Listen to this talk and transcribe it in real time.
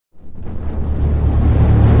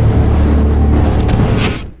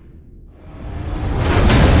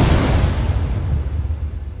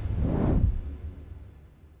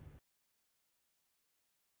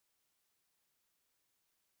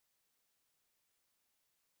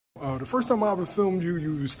The first time I ever filmed you,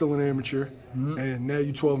 you were still an amateur, and now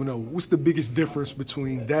you're 12-0. What's the biggest difference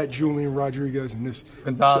between that Julian Rodriguez and this?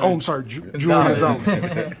 Gonzalez. Oh, I'm sorry, Julian Gonzalez.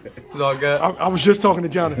 It's all good. I was just talking to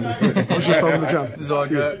Jonathan. It's all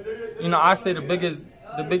good. You know, I say the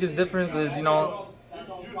biggest difference is, you know,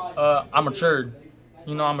 I matured.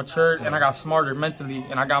 You know, I matured and I got smarter mentally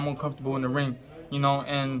and I got more comfortable in the ring. You know,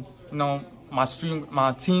 and you know, my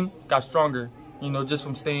team got stronger. You know, just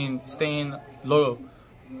from staying loyal.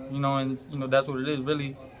 You know, and you know that's what it is,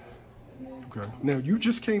 really. Okay. Now you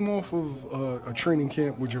just came off of a training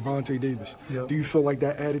camp with Gervonta Davis. Yep. Do you feel like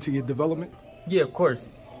that added to your development? Yeah, of course.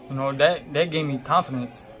 You know that gave me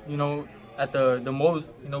confidence. You know, at the most.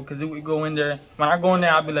 You know, because we go in there. When I go in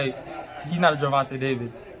there, I'll be like, he's not a Gervonta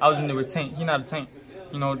Davis. I was in there with Tank. He's not a Tank.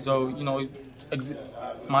 You know, so you know,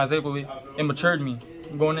 my example, it matured me.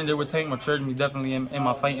 Going in there with Tank matured me definitely in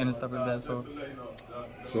my fighting and stuff like that.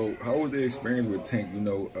 So how was the experience with Tank? You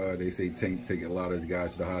know, they say Tank taking a lot of his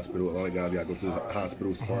guys to the hospital. A lot of guys got to go to the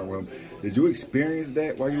hospital, sparring with him. Did you experience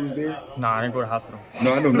that while you was there? Nah, I didn't go to the hospital.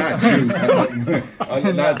 No, I know, not you.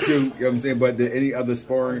 Not you, you know what I'm saying? But did any other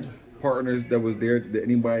sparring partners that was there, did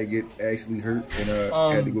anybody get actually hurt and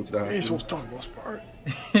had to go to the hospital? I ain't supposed to talk about sparring.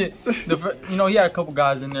 You know, he had a couple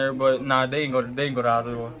guys in there, but nah, they didn't go to the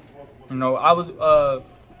hospital. You know, I was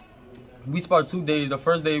we sparred 2 days. The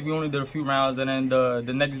first day we only did a few rounds, and then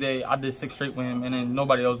the next day I did 6 straight with him, and then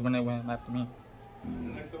nobody else went in with him after me.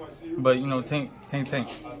 But you know, Tank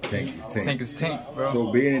is Tank, bro.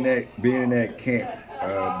 So being in that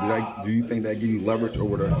camp, do you think that give you leverage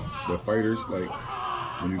over the fighters, like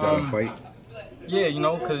when you gotta fight? Yeah, you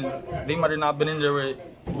know, because they might have not been in there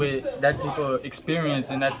with that type of experience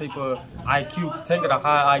and that type of IQ. Tank got a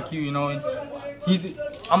high IQ, you know, and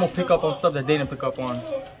I'm gonna pick up on stuff that they didn't pick up on.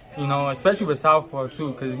 You know, especially with southpaw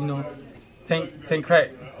too, because you know, Tank crack.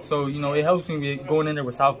 So you know, it helps me with going in there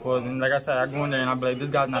with southpaws. And like I said, I go in there and I be like, this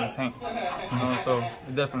guy's not a Tank. You know, so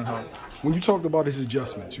it definitely helps. When you talked about his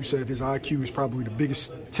adjustments, you said his IQ is probably the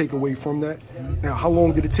biggest takeaway from that. Now, how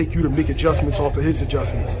long did it take you to make adjustments off of his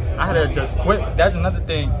adjustments? I had to adjust quick. That's another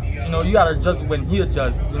thing. You know, you gotta adjust when he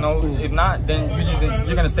adjusts. You know, if not, then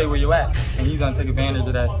you're gonna stay where you're at, and he's gonna take advantage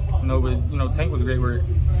of that. You know, but you know, Tank was a great word.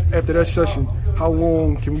 After that session, how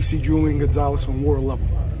long can we see Julian Gonzalez on world level?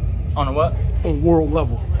 On a what? On world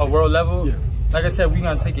level. A world level? Yeah. Like I said, we're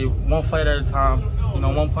gonna take it one fight at a time. You know,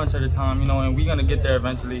 one punch at a time. You know, and we're gonna get there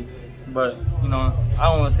eventually. But you know, I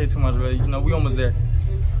don't want to say too much, really. You know, we almost there.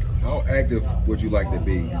 How active would you like to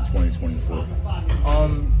be in 2024?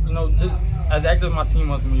 You know, just as active as my team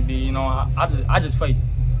wants me to be. You know, I just fight.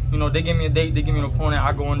 You know, they give me a date, they give me an opponent,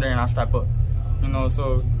 I go in there and I strap up. You know,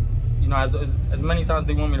 so you know, as many times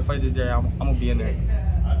they want me to fight this year, I'm gonna be in there.